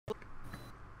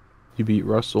You beat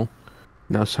Russell.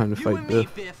 Now it's time to You fight and me,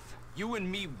 Biff. Biff. You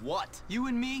and me what? You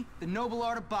and me, the noble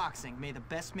art of boxing. May the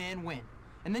best man win.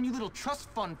 And then you little trust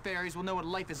fund fairies will know what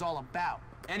life is all about.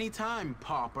 Anytime,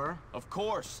 pauper. Of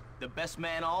course. The best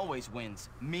man always wins.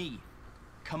 Me.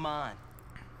 Come on.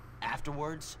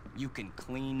 Afterwards, you can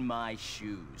clean my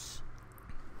shoes.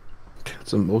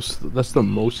 That's the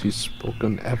most he's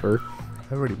spoken ever.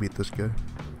 I already beat this guy.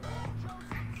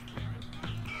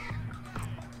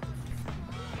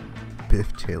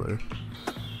 Biff Taylor.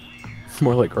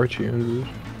 More like Archie Andrews.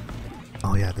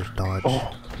 Oh yeah, there's dodge.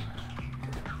 Oh.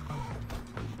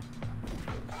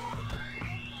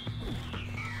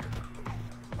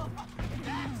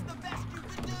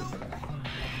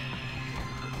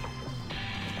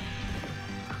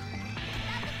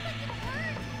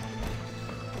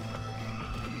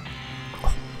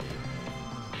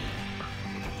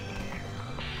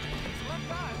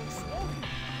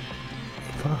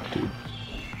 Fuck, dude.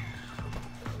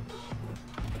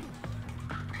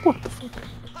 What the fuck?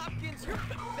 Hopkins, you're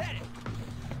pathetic.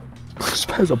 This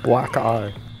guy has a black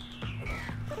eye.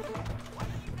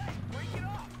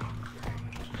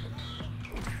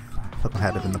 Fucking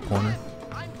had it in the corner.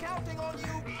 I'm counting on you.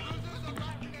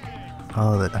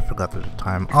 Oh, I forgot there's a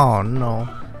time. Oh no,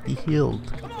 he healed.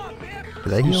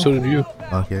 Did I heal? So did you.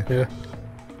 Okay. Yeah.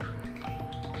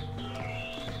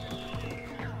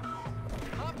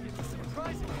 Hopkins is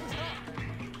surprisingly tough.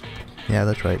 Yeah,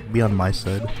 that's right. Be on my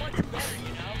side. It's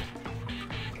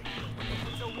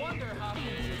a wonder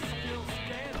Hopkins is still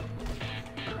standing.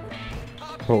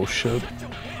 Oh shit.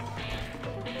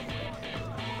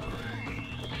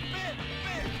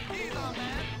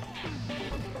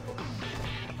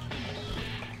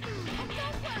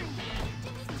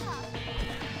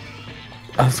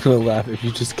 I was gonna laugh if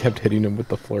you just kept hitting him with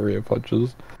the flurry of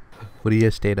punches. Would he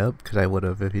have stayed up? Because I would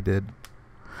have if he did.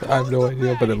 I have no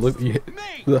idea, but it looked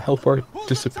the health bar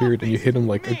disappeared and you hit him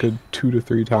like a good 2 to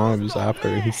 3 times after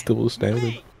and he still was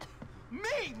standing.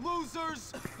 Me,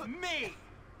 losers! Me!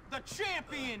 The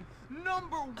champion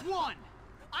 #1!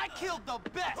 I killed the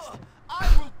best! I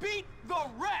will beat the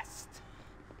rest!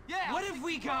 Yeah! What have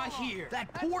we got here?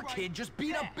 That poor kid just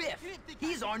beat up Biff.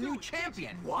 He's our new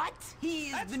champion. What? He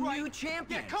is That's the right. new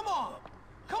champion. Yeah, come on!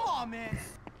 Come on, man!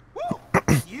 Woo!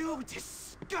 You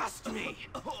disgust me.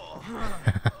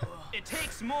 It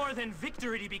takes more than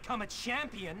victory to become a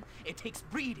champion. It takes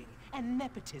breeding and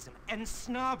nepotism and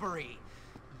snobbery.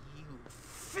 You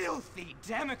filthy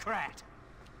Democrat.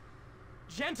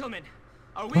 Gentlemen,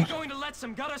 are we going to let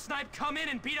some gutter snipe come in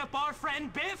and beat up our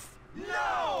friend Biff?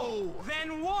 No!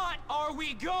 Then what are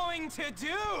we going to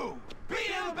do? Beat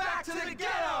him back to the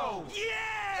ghetto!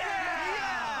 Yeah!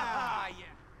 Yeah!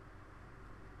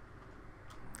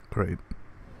 Great.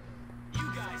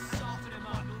 You guys salted him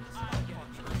up. I get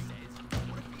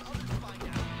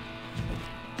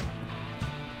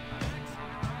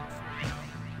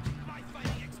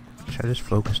it. Should I just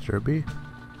focus Derby?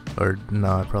 Or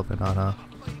no, probably not, huh?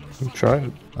 Try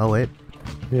it. Oh wait.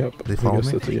 Yep. They I follow guess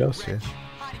me? that's a yes. Okay.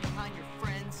 Hiding behind your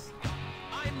friends.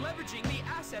 I'm leveraging the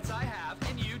assets I have,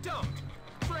 and you don't.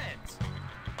 Friends.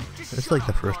 Just It's shut like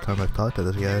the up, first Parker. time I've talked to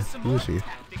this guy. Here's some Who is more he?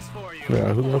 tactics for you.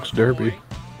 Yeah, who looks derby?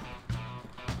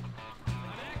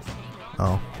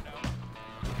 Oh.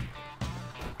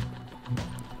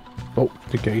 Oh,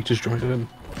 the gate just joined in.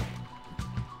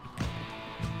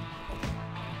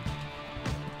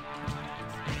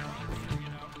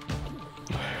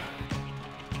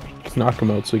 Knock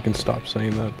him out so he can stop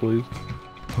saying that, please.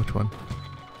 Which one?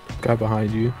 Guy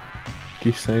behind you.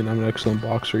 He's saying I'm an excellent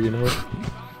boxer, you know?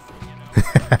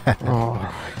 Oh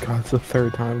my god, it's the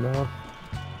 3rd time now.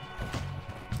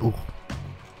 Ooh.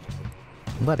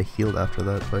 I'm glad I healed after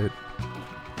that fight.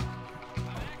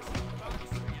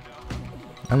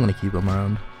 I'm gonna keep him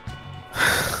around.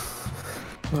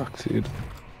 Fuck, dude.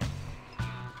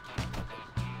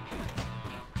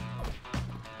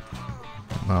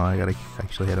 No, I gotta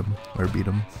actually hit him. Or beat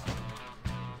him.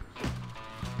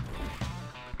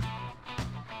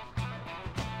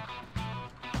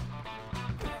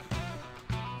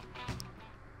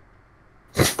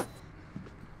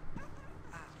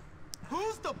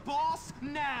 Who's the boss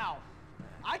now?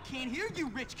 I can't hear you,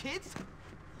 rich kids.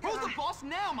 Who's the boss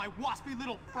now, my waspy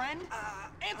little friend?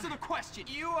 Answer the question.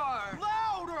 You are.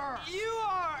 Louder! You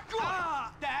are. Good.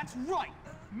 That's right.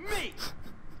 Me.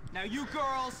 Now you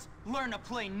girls, learn to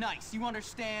play nice. You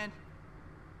understand?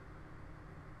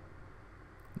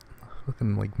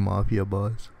 Fucking like mafia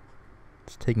boss.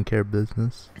 It's taking care of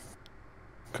business.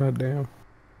 God damn.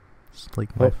 It's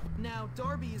like my Now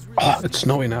Darby is Oh, it's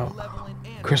snowing out.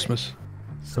 Christmas.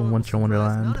 Some Winter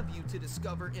Wonderland.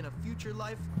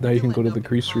 Now you can go to the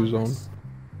greaser zone.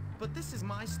 But this is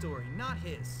my story, not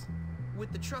his.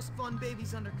 With the trust fund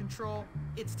babies under control,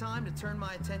 it's time to turn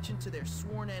my attention to their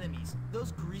sworn enemies,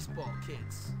 those greaseball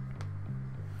kids.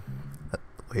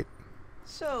 Wait.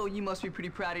 So, you must be pretty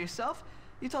proud of yourself.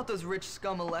 You taught those rich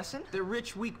scum a lesson. They're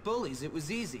rich, weak bullies. It was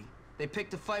easy. They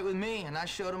picked a fight with me, and I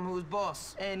showed them who was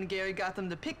boss. And Gary got them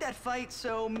to pick that fight,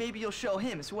 so maybe you'll show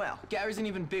him as well. Gary's an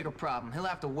even bigger problem. He'll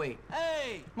have to wait.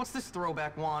 Hey! What's this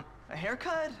throwback want? A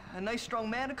haircut? A nice strong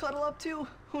man to cuddle up to?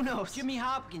 Who knows? Jimmy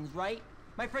Hopkins, right?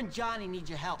 My friend Johnny needs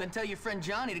your help. Then tell your friend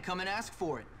Johnny to come and ask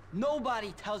for it.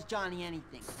 Nobody tells Johnny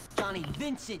anything. Johnny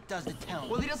Vincent does the telling.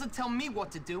 Well, he doesn't tell me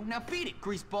what to do. Now beat it,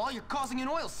 greaseball. You're causing an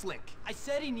oil slick. I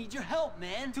said he needs your help,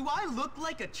 man. Do I look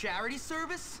like a charity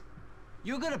service?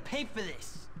 You're gonna pay for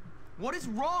this. What is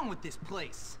wrong with this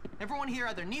place? Everyone here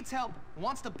either needs help,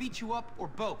 wants to beat you up, or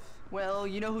both. Well,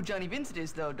 you know who Johnny Vincent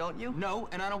is, though, don't you? No,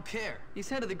 and I don't care. He's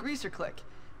head of the Greaser Clique.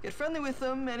 Get friendly with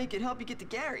him, and he can help you get to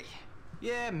Gary.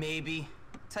 Yeah, maybe.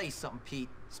 Tell you something, Pete.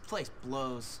 This place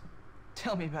blows.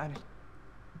 Tell me about it.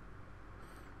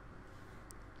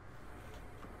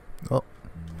 Oh.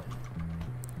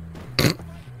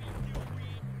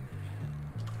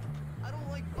 I don't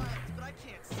like violence, but I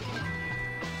can't see it.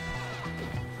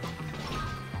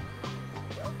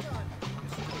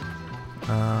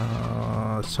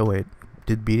 So wait,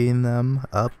 did beating them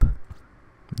up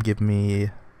give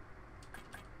me,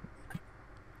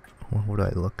 what do I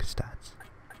look, stats?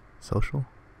 Social?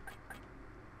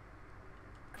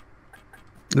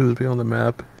 It would be on the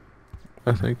map,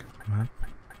 I think. Map?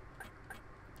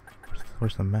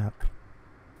 Where's the map?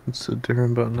 It's a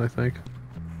different button, I think.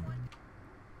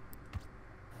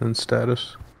 And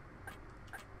status.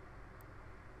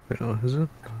 Wait, no, is it?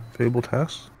 Fable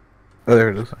tasks? Oh, there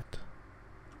it is. What?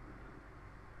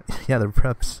 Yeah, they're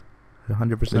preps.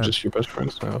 100%. They're just your best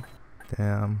friends now.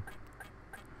 Damn.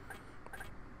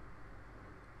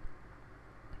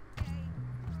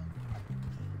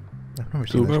 I've never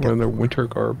So seen they're this wearing guy. their winter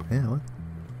garb. Yeah, what?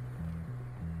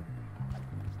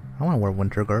 I want to wear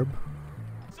winter garb.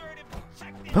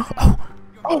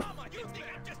 Oh!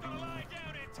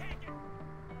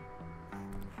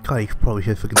 God, you probably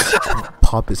should fucking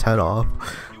pop his head off.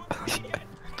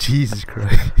 Jesus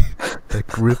Christ. That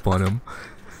grip on him.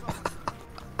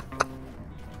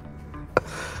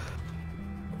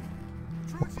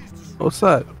 What's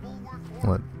that?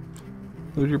 What?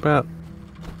 Look at your map.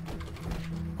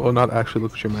 Well, not actually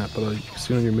look at your map, but you can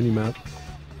see it on your mini map.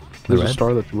 There's a red?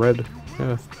 star that's red.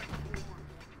 Yeah.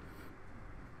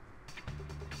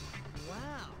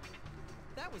 Wow.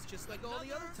 That was just like all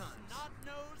the other times.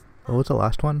 What was the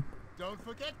last one? Don't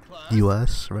forget, class.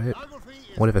 US, right? Geography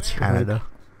is What if it's very Canada?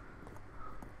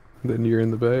 Then you're in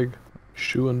the bag.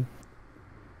 Shooing.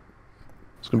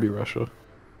 It's gonna be Russia.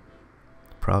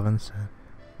 Province?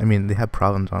 I mean, they have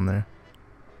province on there.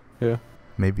 Yeah.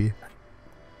 Maybe.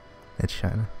 It's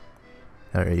China.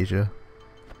 Or Asia.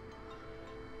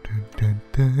 Dun, dun,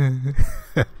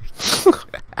 dun.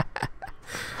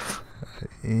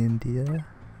 India.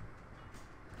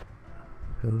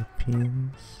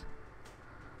 Philippines.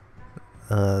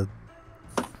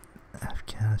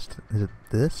 Afghanistan. Is it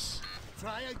this?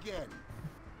 Try again.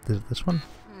 Is it this one?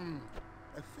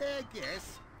 A fair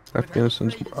guess.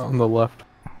 Afghanistan's on the left.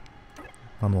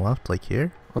 On the left, like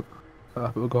here?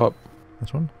 We'll go up.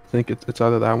 This one? I think it's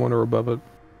either that one or above it.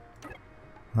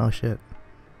 Oh shit.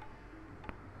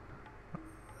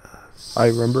 I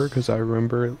remember, because I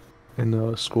remember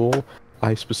in school,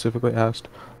 I specifically asked,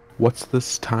 what's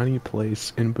this tiny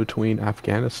place in between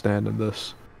Afghanistan and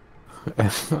this?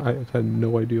 And I had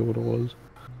no idea what it was.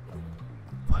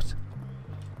 What?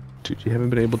 Dude, you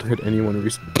haven't been able to hit anyone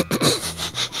recently.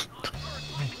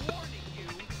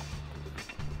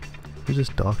 Who's this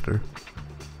doctor?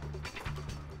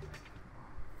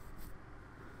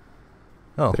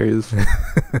 Oh. There he is.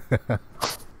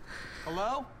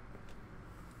 Hello?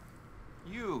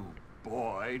 You,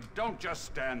 boy, don't just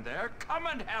stand there. Come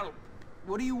and help.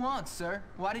 What do you want, sir?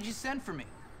 Why did you send for me?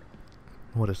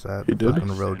 What is that? You did?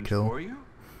 Fucking I sent for roadkill. you?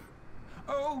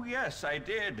 Oh, yes, I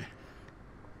did.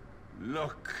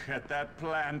 Look at that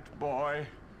plant, boy.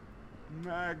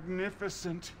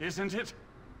 Magnificent, isn't it?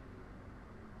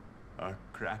 A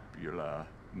crapula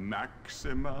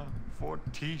maxima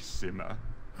fortissima.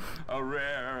 A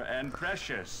rare and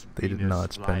precious. They did Venus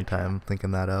not spend flytrap. time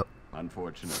thinking that up.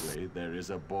 Unfortunately, there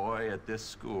is a boy at this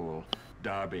school,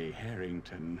 Darby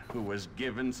Harrington, who was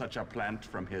given such a plant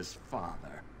from his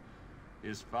father.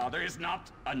 His father is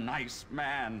not a nice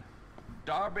man.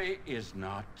 Darby is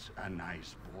not a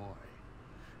nice boy.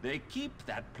 They keep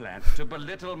that plant to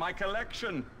belittle my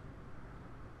collection.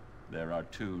 There are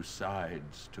two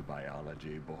sides to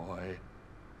biology, boy.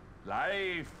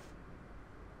 Life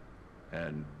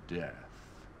and death.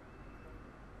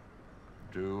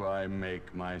 Do I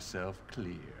make myself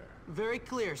clear? Very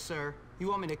clear, sir. You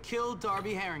want me to kill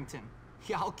Darby Harrington?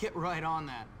 Yeah, I'll get right on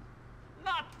that.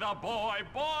 Not the boy,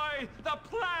 the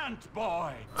plant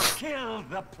boy. Kill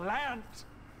the plant.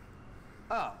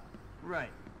 Oh,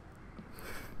 right.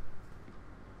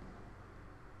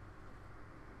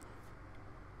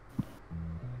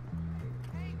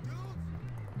 Hey, dudes!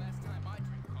 Last time I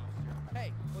drink coffee.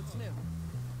 Hey, what's new?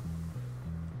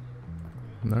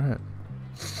 Alright.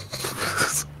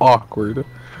 It's awkward.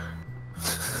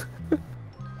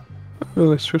 Oh,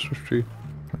 nice Christmas tree.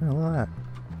 Yeah, look at that.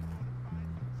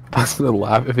 I was gonna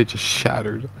laugh if it just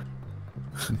shattered.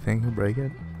 You think he'll break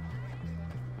it?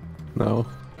 No.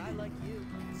 I like you.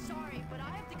 Sorry, but I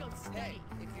have to go stay. Hey,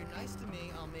 if you're nice to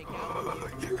me, I'll make out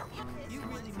with you. You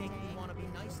really make me want to be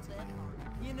nice to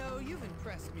you. You know, you've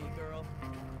impressed me, girl.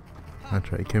 That's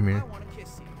right, come here. I want to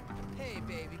kiss you. Hey,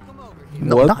 baby, come over here.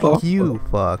 No, What not the you,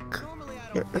 fuck. Normally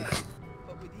I don't dare,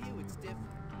 but with you it's different.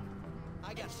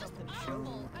 I got something to show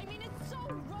you. I mean, it's so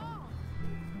wrong.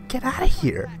 Get out of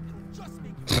here.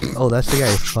 Oh, that's the guy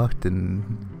who fucked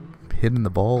and hidden the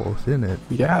balls, isn't it?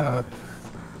 Yeah.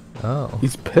 Oh.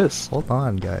 He's pissed. Hold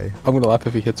on, guy. I'm gonna laugh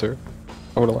if he hits her.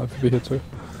 I'm gonna laugh if he hits her.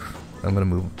 I'm gonna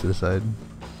move to the side.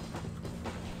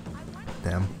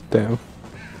 Damn. Damn.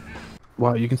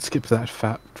 Wow, you can skip that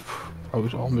fat. I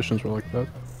wish all missions were like that.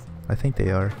 I think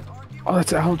they are. Oh,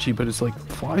 that's algae, but it's like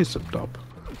flies zipped up.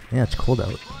 Yeah, it's cold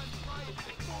out.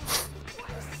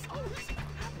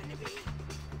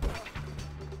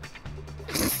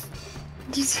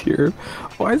 Just here.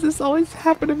 Why does this always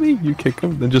happen to me? You kick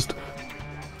him, then just.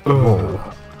 Whoa.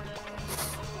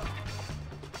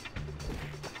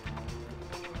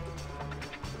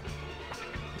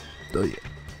 Oh, yeah.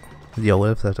 Yo,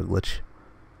 what if that's a glitch?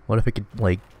 What if it could,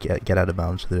 like, get out of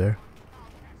bounds there?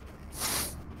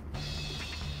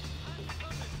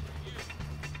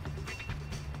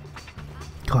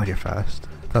 God, you're fast.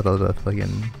 I thought that was a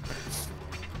fucking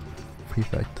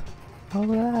prefect. Oh,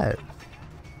 look at that.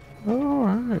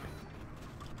 Alright.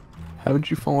 Haven't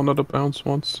you fallen out of bounds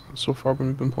once so far when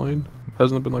we've been playing?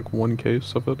 Hasn't there been like one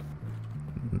case of it?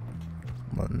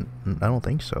 Well, I don't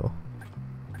think so.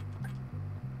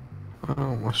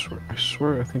 Oh, I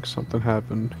swear I think something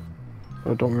happened.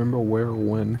 But I don't remember where or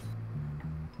when.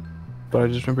 But I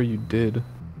just remember you did.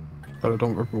 But I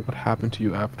don't remember what happened to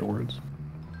you afterwards.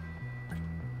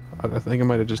 I think I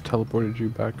might have just teleported you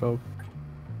back up.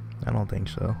 I don't think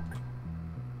so.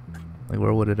 Like,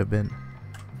 where would it have been?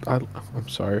 I'm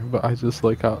sorry, but I just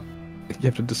like how you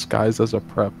have to disguise as a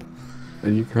prep.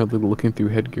 And you're currently looking through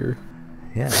headgear.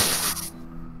 Yeah. Is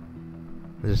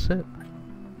this it?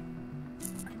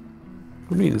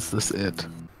 What do you mean, is this it?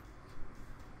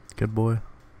 Good boy.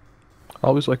 I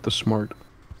always like the smart.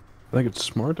 I think it's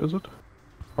smart, is it?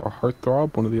 Or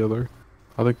heartthrob, one or the other.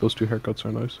 I think those two haircuts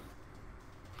are nice.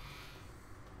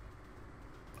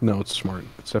 No, it's smart.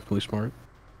 It's definitely smart.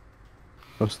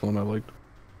 That's the one I liked.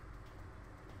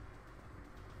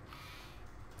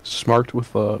 Smart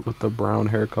with the brown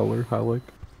hair color, I like.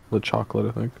 The chocolate,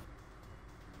 I think.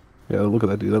 Yeah, look at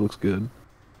that dude, that looks good.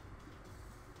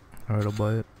 Alright, I'll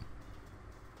buy it.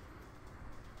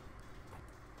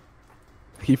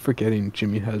 I keep forgetting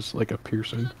Jimmy has like a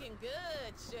piercing. Looking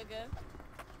good, sugar.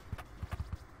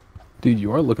 Dude,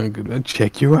 you are looking good, man.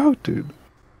 Check you out, dude.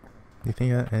 You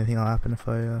think anything will happen if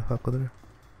I fuck with her?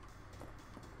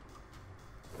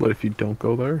 What if you don't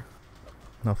go there?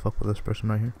 No, fuck with this person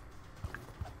right here.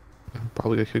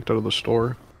 Probably get kicked out of the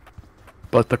store.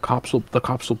 But the cops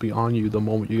will be on you the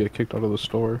moment you get kicked out of the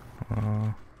store.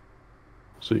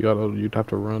 So you'd have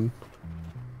to run.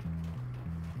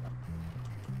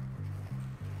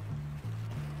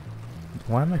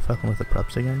 Why am I fucking with the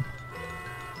preps again?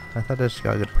 I thought I just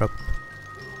got a good prep.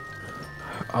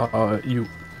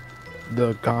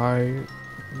 The guy,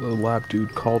 the lab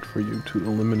dude called for you to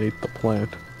eliminate the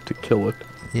plant, to kill it.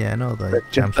 Yeah, I know that.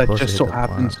 That just so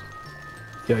happens.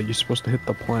 Yeah, you're supposed to hit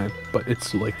the plant, but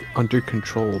it's like under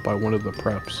control by one of the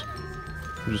preps,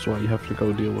 which is why you have to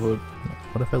go deal with it.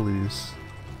 What if I lose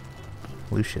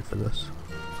shit for this?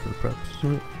 For the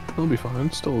preps? It'll be fine.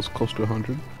 It still is close to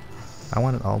 100. I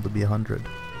want it all to be 100.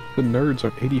 The nerds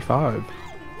are 85.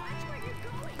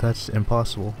 That's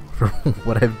impossible for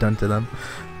what I've done to them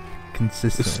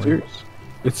consistently. It's serious.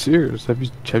 It's serious.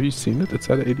 Have you seen it? It's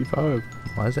at 85.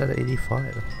 Why is that at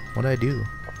 85? What did I do?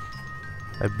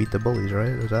 I beat the bullies, right?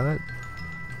 Is that it?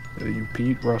 Yeah, you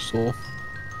beat Russell.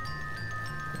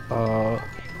 Yeah,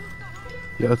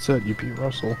 that's it. You beat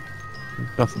Russell.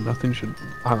 Nothing should.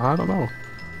 I don't know.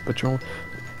 But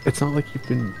it's not like you've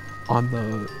been on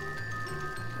the.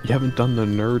 You haven't done the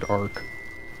nerd arc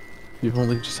You've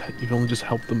only just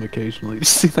helped them occasionally. You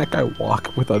see that guy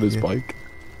walk without his bike?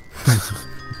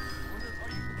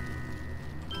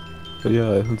 But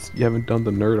yeah, you haven't done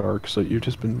the nerd arc, so it's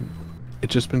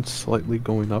just been slightly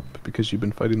going up because you've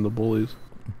been fighting the bullies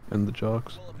and the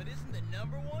jocks.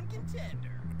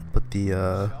 But the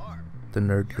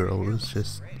nerd girl was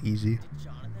just easy.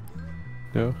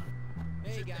 Yeah.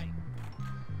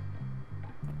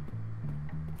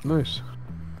 Nice.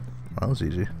 That was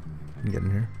easy. Getting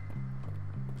here.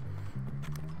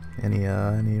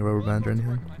 Any rubber bands or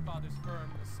anything?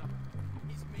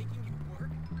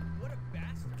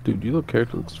 Dude, your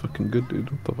character looks fucking good, dude.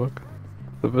 What the fuck?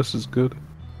 The vest is good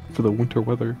for the winter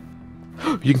weather.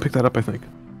 You can pick that up, I think.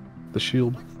 The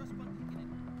shield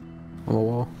on the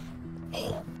wall.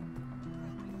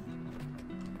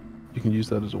 You can use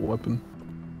that as a weapon.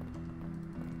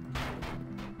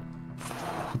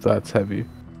 That's heavy.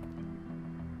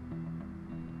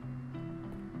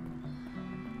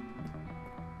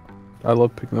 I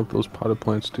love picking up those potted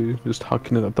plants too, just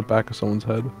hucking it at the back of someone's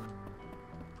head.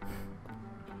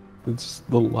 It's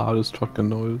the loudest fucking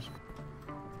noise.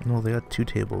 No, they got 2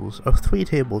 tables. Oh, 3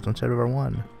 tables instead of our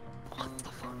 1. What the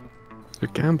fuck?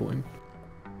 You're gambling.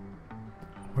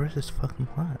 Where is this fucking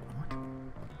plant? What?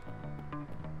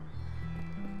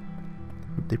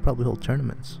 They probably hold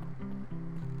tournaments.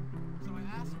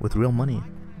 With real money.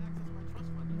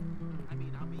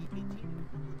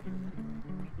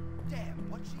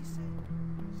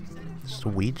 It's a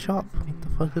weed shop? What the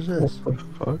fuck is this? What the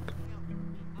fuck?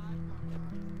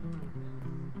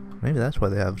 Maybe that's why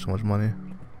they have so much money.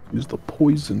 Use the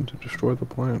poison to destroy the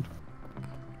plant.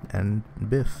 And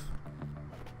Biff.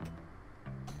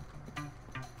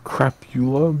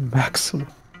 Crapula Maxima.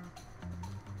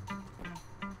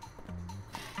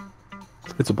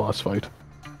 It's a boss fight.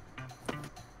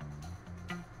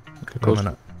 Get close.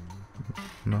 No.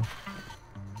 No.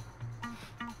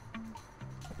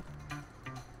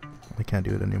 I can't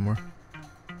do it anymore.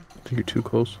 I think you're too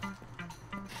close.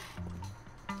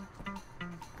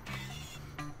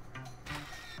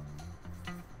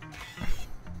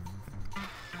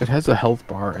 It has a health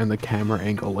bar and the camera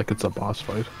angle like it's a boss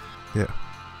fight. Yeah.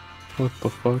 What the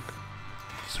fuck?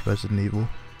 It's Resident Evil.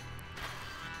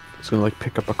 It's gonna like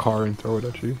pick up a car and throw it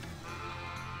at you.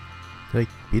 Did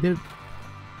I beat it?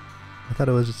 I thought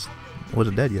it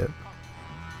wasn't dead yet.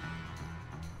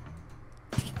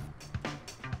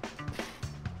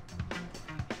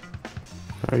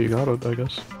 There you got it, I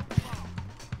guess.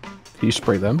 Can you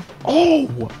spray them?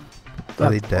 Oh! Are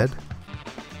they dead?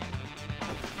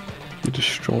 You're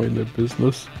destroying their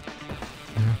business.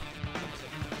 Yeah.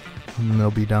 And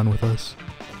they'll be down with us.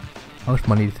 How much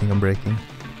money do you think I'm breaking?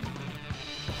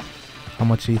 How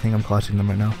much do you think I'm costing them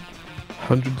right now?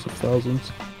 Hundreds of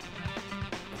thousands.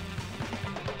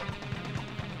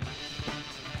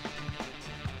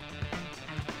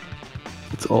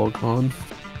 It's all gone.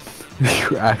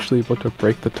 You're actually about to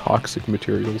break the toxic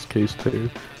materials case too.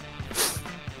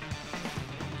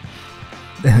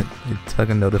 It's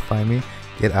fucking notify me.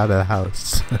 Get out of the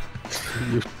house.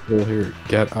 You're still here.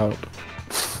 Get out.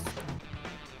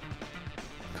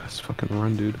 Let's fucking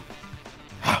run, dude.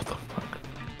 How the fuck?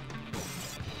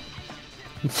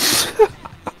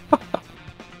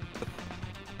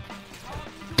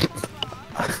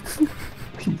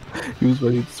 He was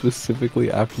waiting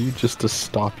specifically after you just to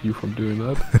stop you from doing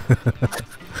that.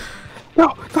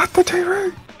 No, not the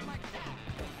TV!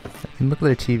 Look at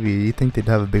their TV. You think they'd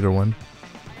have a bigger one?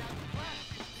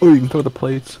 Oh, you can throw the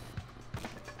plates.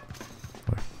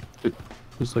 Where?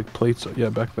 There's like plates, yeah,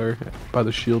 back there by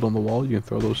the shield on the wall. You can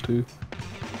throw those too.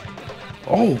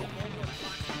 Oh!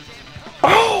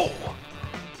 Oh!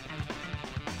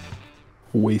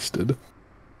 Wasted.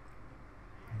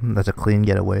 That's a clean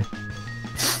getaway.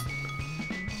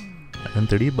 And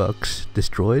 $30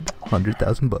 destroyed.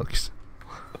 100,000 bucks.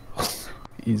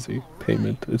 Easy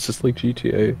payment. It's just like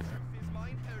GTA.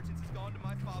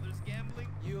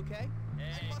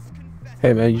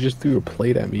 Hey man, you just threw a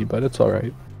plate at me, but it's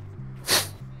alright.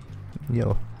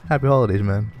 Yo, happy holidays,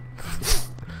 man.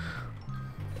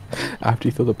 After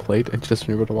you throw the plate and just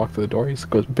when you're about to walk through the door,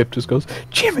 Bip just goes,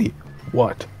 Jimmy!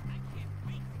 What?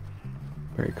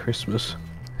 Merry Christmas.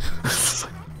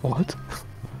 What?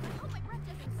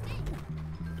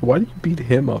 Why do you beat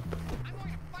him up?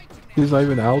 He's not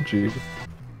even algae.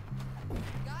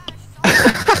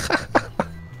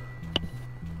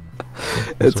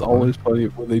 It's always funny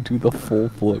when they do the full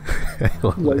flip.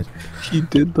 Like, he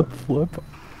did the flip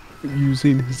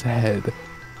using his head.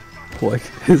 Like,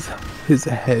 his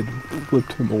head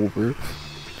flipped him over.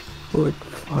 Like,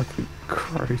 fucking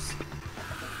Christ.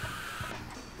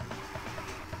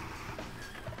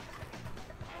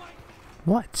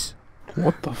 What?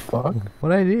 What the fuck?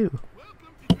 What'd I do?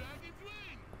 Welcome to Dragon's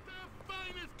Wing, the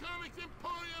finest comics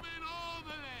emporium in all the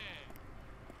land.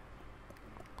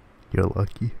 You're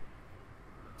lucky.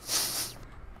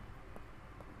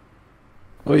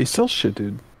 Oh, he sells shit,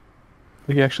 dude.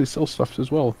 Like, he actually sells stuff as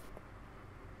well.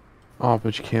 Oh,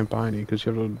 but you can't buy any because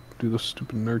you have to do the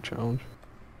stupid nerd challenge.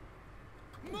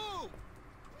 Move!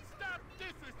 Stop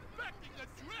disrespecting the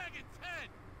dragon's head!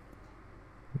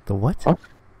 The what? Huh?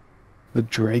 The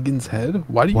dragon's head?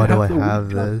 Why do you Why do I have the have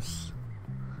weird gun? this?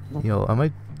 Yo, am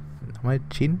I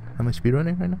cheating? Am I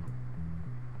speedrunning right now?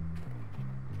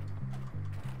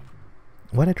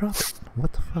 Why'd I drop it?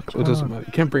 What the fuck's It going doesn't on? matter.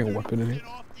 You can't bring a weapon in here.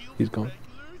 He's gone.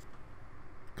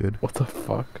 Good. What the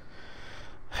fuck?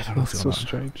 I don't know what's That's going so on.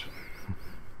 strange.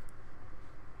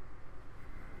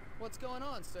 What's going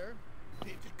on, sir? The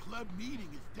club meeting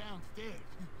is downstairs.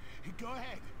 Go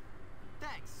ahead.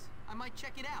 Thanks. I might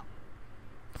check it out.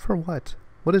 For what?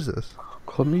 What is this?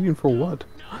 Club meeting for what?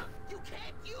 No, you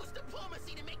can't use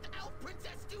diplomacy to make the elf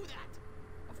princess do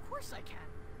that. Of course I can.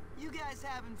 You guys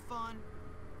having fun?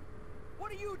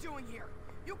 What are you doing here?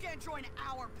 You can't join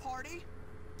our party.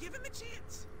 Give him a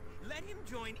chance. Let him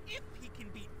join if he can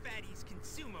beat Fatty's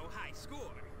Consumo high score.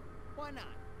 Why not?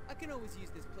 I can always use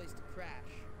this place to crash.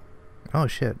 Oh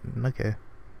shit. Okay.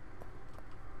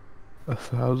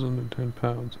 1,010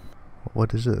 pounds.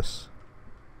 What is this?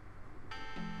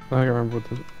 I don't remember what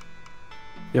this. You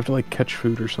have to like catch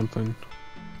food or something.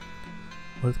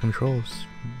 What are the controls?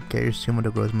 Get your sumo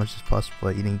to grow as much as possible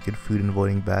by eating good food and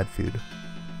avoiding bad food.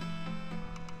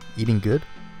 Eating good?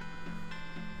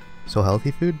 So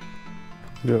healthy food?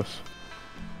 Yes.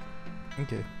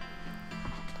 Okay.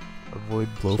 Avoid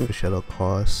blowfish at all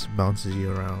costs. Bounces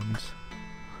you around.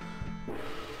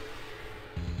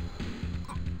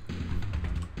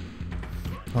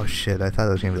 Oh shit, I thought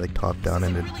it was gonna be like top down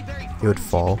and it would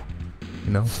fall.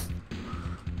 You know?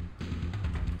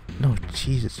 No,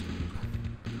 Jesus.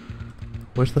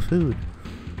 Where's the food?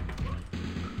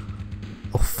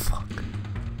 Oh fuck.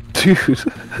 Dude.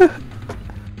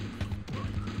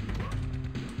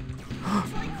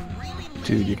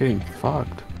 Dude, you're getting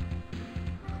fucked.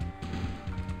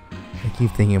 I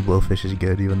keep thinking blowfish is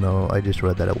good even though I just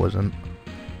read that it wasn't.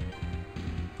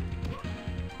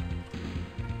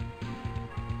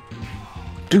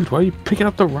 Dude, why are you picking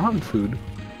up the wrong food?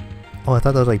 Oh, I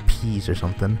thought that was like peas or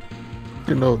something.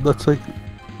 You know, that's like...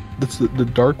 That's the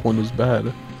dark one is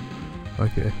bad.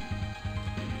 Okay.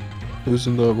 It was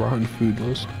in the rotten food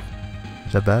list.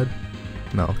 Is that bad?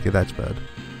 No, okay, that's bad.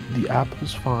 The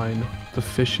apple's fine, the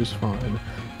fish is fine,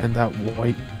 and that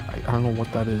white... I don't know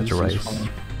what that is. That's is rice. fine.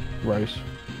 Rice.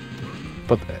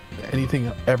 But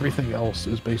everything else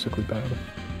is basically bad.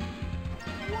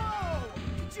 Whoa!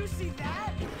 Did you see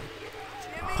that?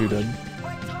 Dude,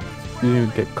 My tummy's you didn't even growling.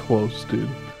 get close, dude.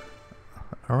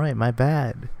 Alright, my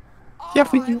bad. Yeah,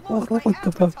 but I you... lost my What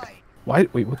the fuck? appetite. Why?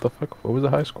 Wait, what the fuck? What was the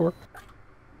high score?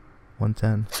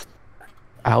 110.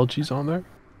 Algae's on there?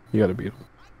 You gotta beat him.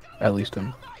 At least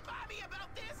him.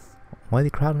 Why are they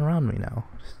crowding around me now?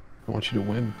 I want you to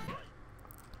win.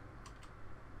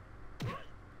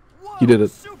 Whoa, You did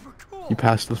it. Super cool. You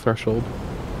passed the threshold.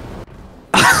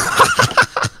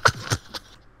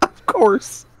 Of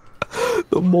course.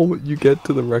 The moment you get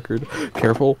to the record.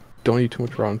 Careful, don't eat too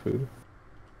much rotten food.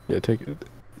 Yeah, take it.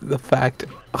 The fact.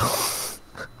 What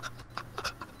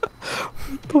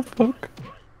the fuck?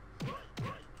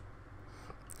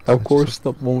 Of course,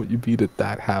 the moment you beat it,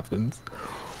 that happens.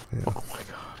 Yeah. Oh my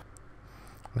god.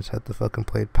 I just had to fucking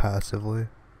play it passively.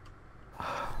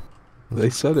 They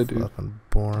said it, dude. Fucking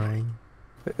boring.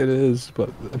 It is, but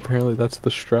apparently that's the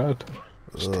strat.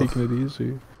 Just Ugh. taking it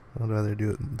easy. I'd rather do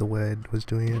it the way I was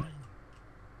doing it.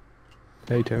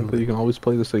 Hey, technically, you can always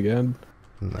play this again.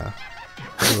 Nah.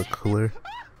 That look cooler.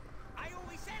 I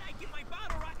always said I'd give my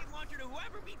bottle rocket launcher to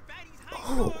whoever beat Fatty's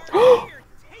high Oh. score. Here,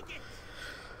 take it.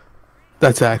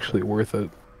 That's actually worth it.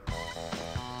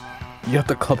 You got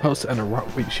the clubhouse and a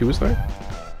rock. Wait, she was there?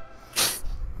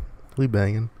 We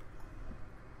banging.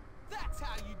 That's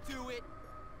how you do it.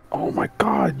 Oh my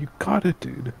god, you got it,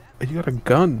 dude. And you got a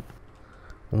gun.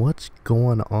 What's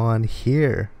going on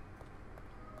here?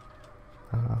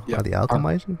 Yeah, Are they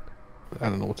alchemizing? I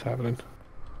don't know what's happening.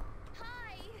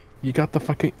 You got the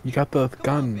fucking. You got the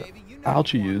gun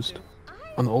Algae used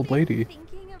on the old lady.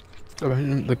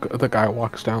 Imagine the guy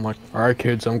walks down like, alright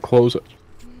kids, I'm closing.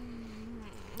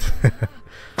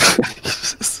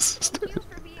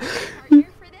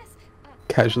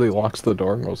 Casually locks the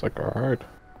door and goes like, alright,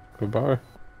 goodbye.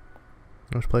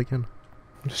 Let's play again.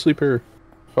 Just sleep here.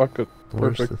 Fuck it.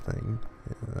 Where's Perfect. the thing?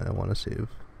 Yeah, I want to save.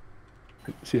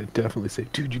 See, I definitely say,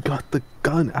 dude, you got the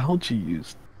gun Algae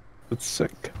used. That's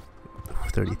sick.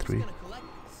 F-33.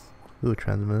 Ooh,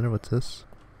 transmitter, what's this?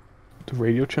 The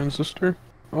radio transistor?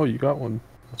 Oh, you got one.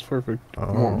 That's perfect.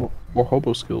 Oh. More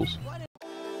hobo skills.